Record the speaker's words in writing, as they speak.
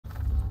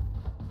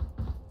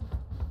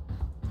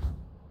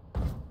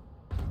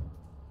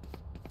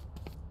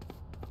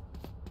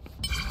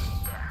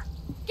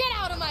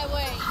my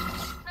way.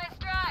 Nice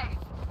try.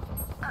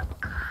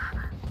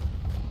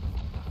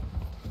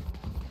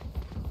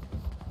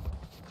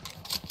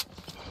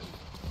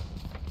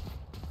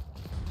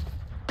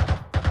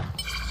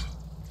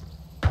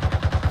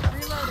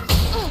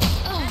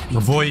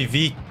 No voi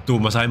vittu,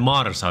 mä sain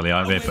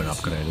Marsalia weapon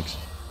upgradeiksi.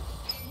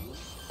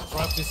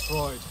 Trap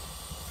destroyed.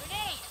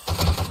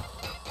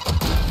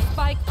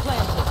 Spike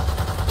planted.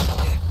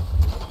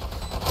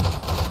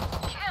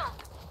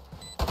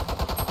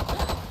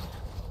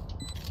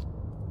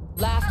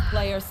 Last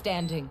player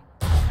standing.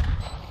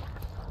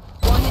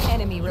 One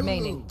enemy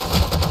remaining.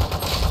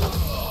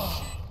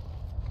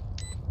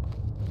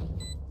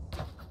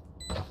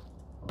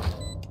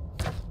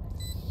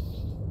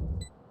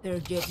 Their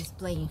Jett is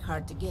playing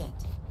hard to get.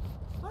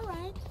 All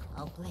right,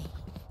 I'll play.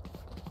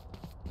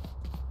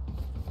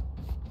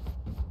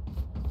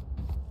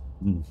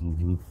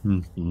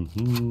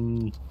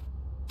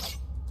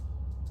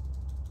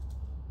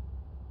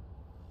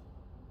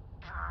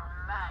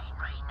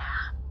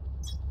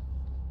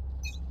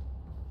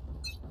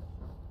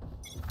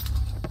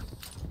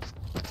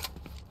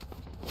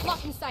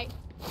 Blocking sight.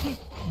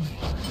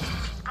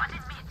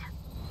 Spotted mid.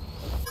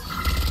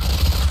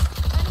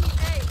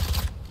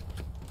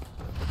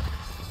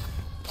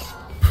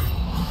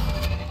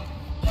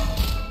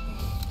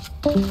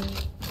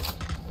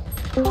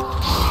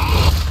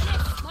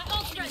 My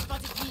ultimate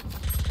spotted mid.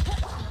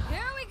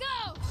 Here we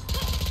go.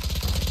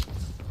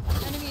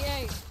 Enemy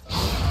A.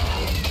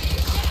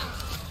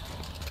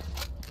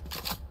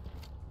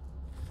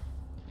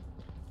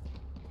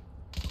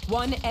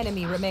 One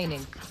enemy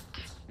remaining.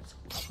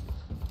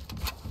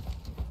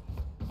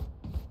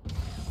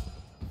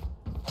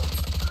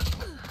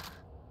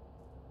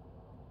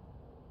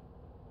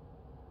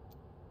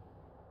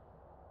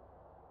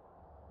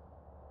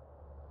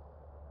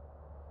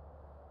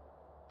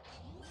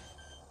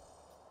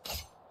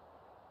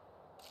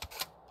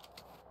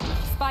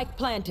 Spike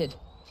planted.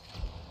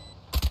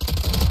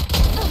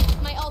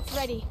 My ult's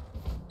ready.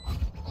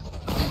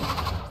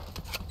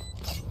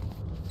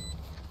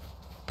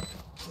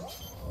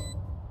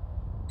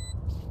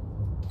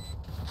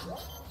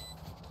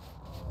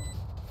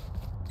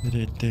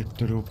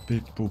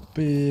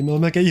 Meillä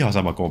on melkein ihan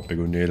sama komppi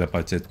kuin niillä,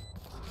 paitsi että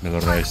meillä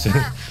on reissi.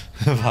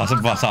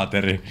 Vaan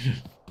saateri.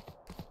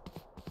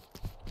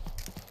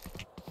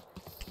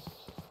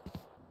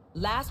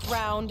 Last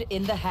round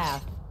in the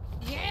half.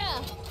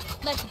 Yeah.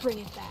 Let's bring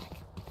it back.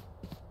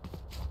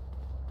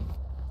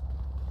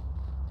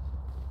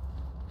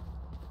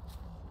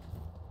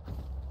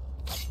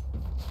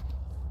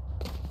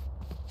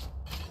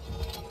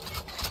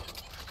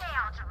 Stay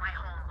out of my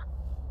home.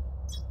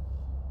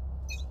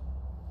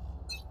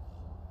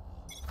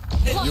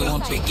 You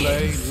want to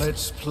play?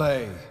 Let's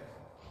play.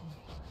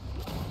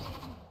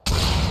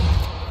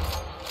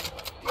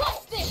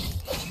 What's this?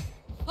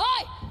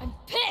 Hi! I'm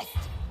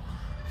pissed!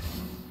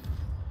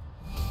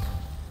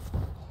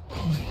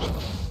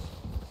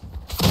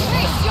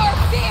 Face your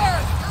fear!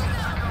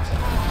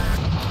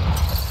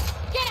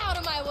 Get out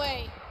of my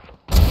way!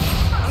 I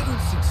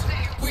don't think so.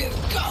 We're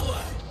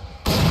going.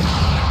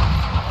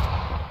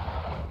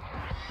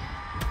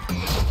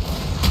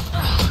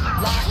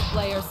 Last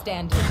player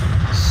standing.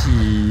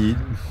 Shit.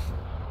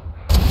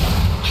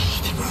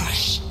 The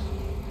rush.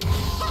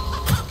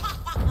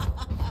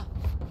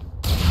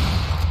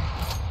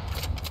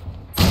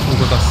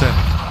 Onko taas se?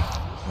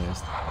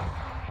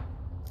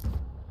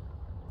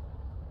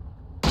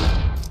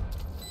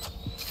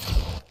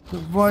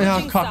 Voi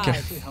ihan kake.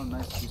 See how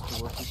nice it is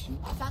to work with you.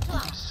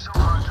 So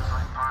hard to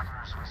find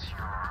partners with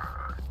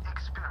your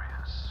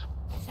experience.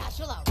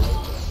 Satchel out.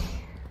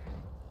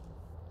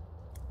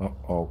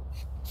 Uh-oh.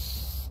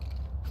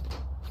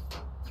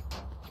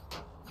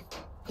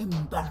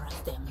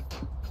 Embarrass them.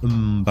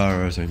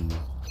 Embarrassing.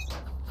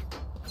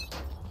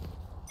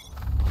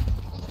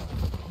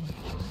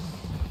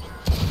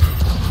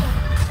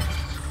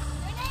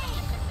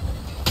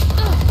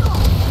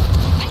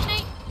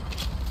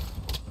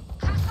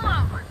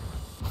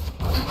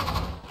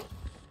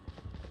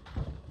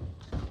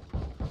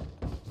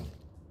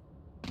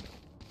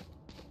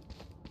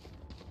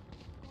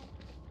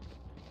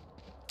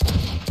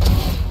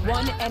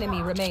 One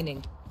enemy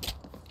remaining.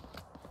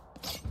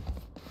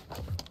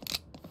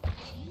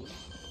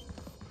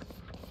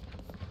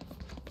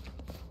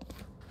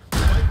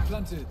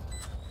 Planted.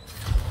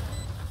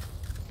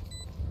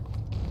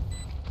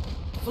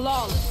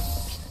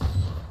 Flawless.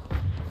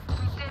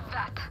 We did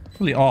that.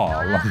 Oli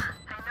Aalla. I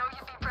know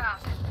you'd be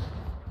proud.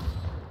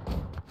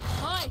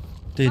 Hi.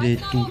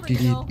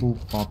 Tiditu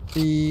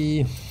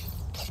papi.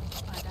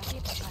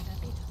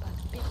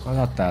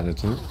 Ota tää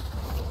nyt.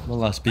 Me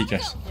ollaan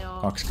spikes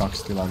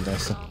 2-2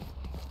 tilanteessa.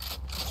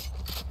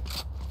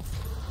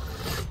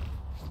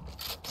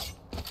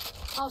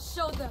 I'll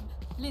show them.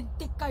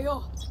 Lintikka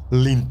jo.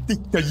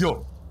 Lintikka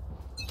jo!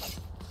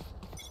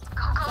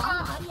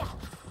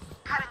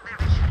 Cutting their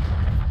vision.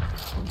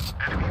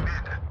 Enemy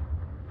mid.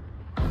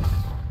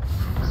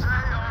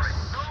 They are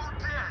so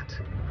dead.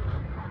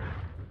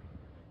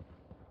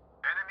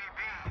 Enemy B.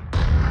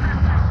 This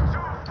is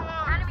too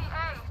far. Enemy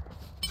A.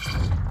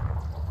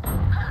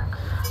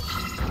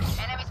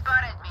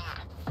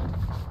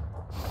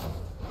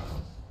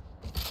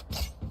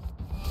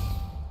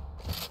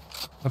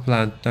 Mä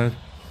plänttään.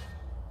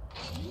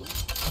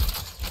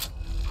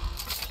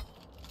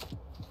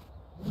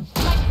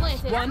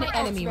 One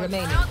enemy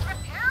remaining.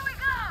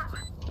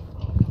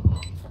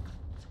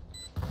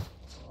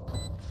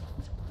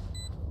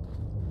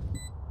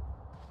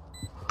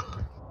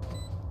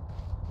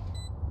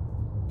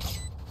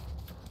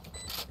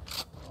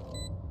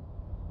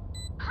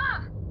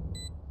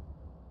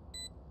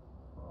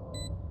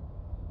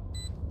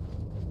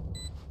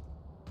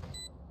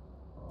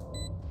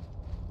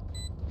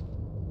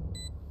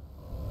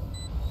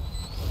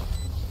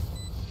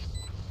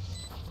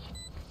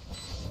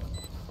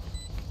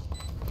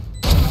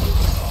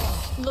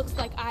 Looks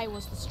like I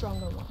was the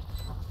stronger one.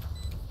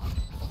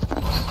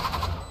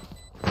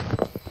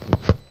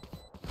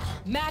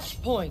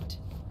 Match point.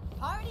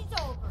 Party's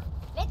over.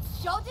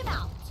 Let's show them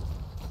out.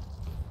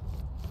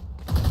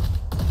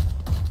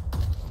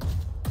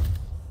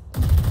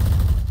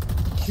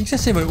 Miksi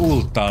se ei voi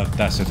ulttaa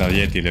tässä tää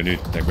Jetille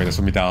nyt, kun ei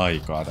tässä ole mitään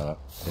aikaa täällä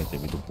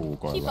Jetin vitu Keep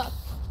puukoilla. up.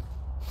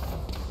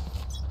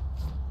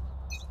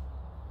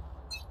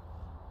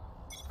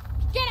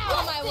 Get out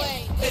of my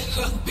way.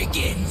 The hunt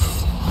begins.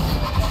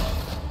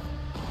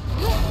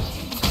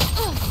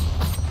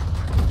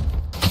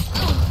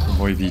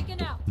 Voi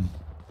vittu.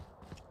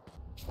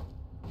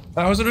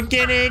 Mä oon osunut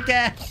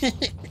kenenkään!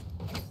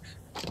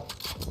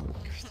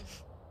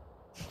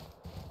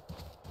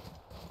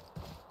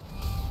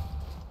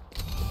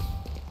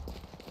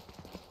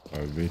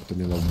 Ai vittu,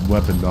 niillä on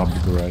weapon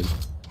upgrade.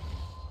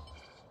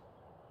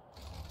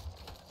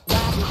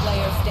 Last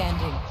player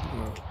standing.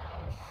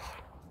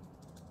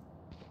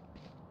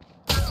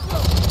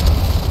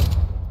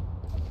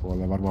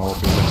 Puoleen varmaan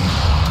opille.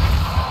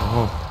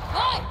 Oho.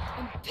 Hi,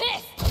 I'm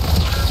pissed.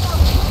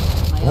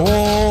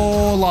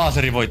 Oho,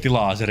 laaseri voitti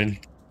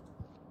laaserin.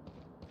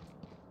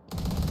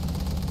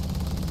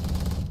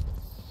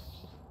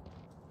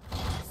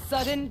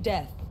 Sudden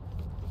death.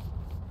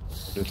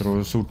 Nyt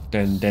on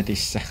sudden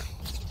deathissä.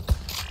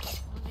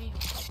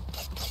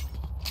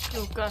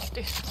 You got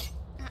this.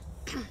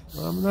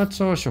 I'm not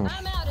so sure.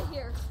 I'm out of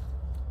here.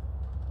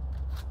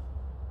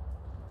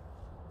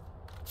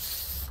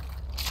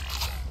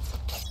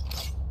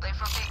 Play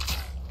for me.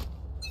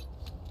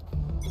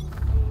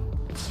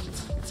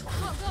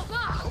 Go, go, go.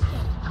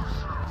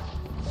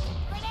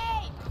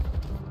 Grenade.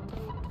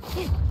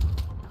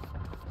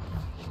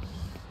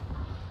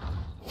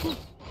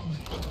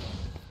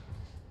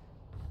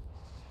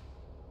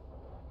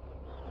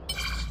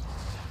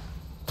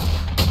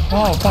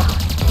 Oh fuck.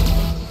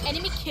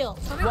 Enemy kill.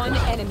 One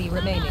enemy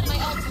remaining. My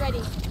ult's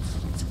ready.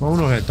 Mä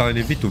unohdin, että tää oli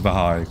niin vitu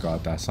vähän aikaa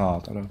tää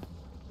saatana.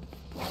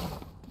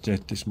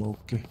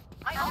 Jettismoke.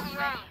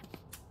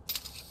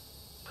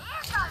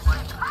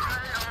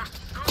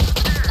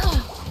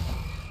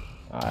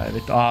 Ai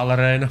vittu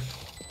aalareina.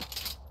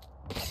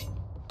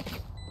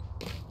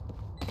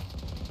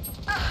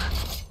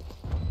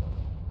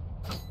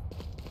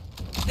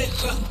 The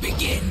hunt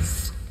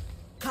begins.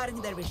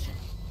 Cutting their vision.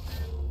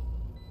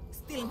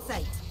 Still in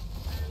sight.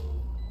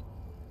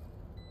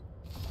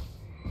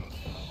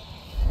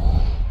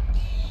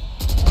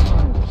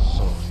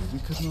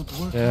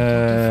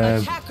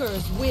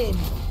 Attackers win.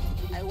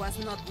 I was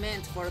not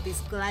meant for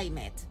this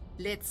climate.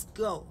 Let's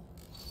go.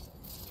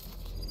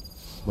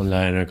 Mä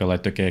lähdin joka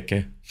laittoi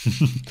keke.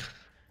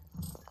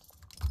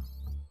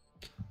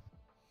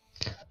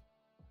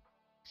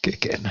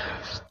 Keken.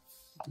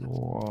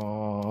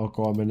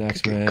 Ok, mennäänkö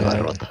me...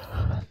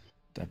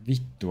 Tää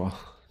vittua.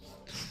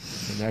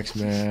 Mennäänkö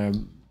me...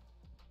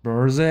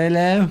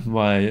 Burzeille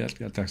vai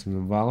jättääkö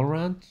me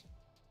Valorant?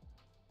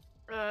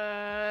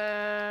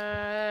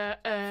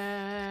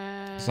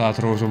 Saat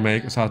ruusun,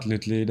 saat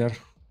nyt leader.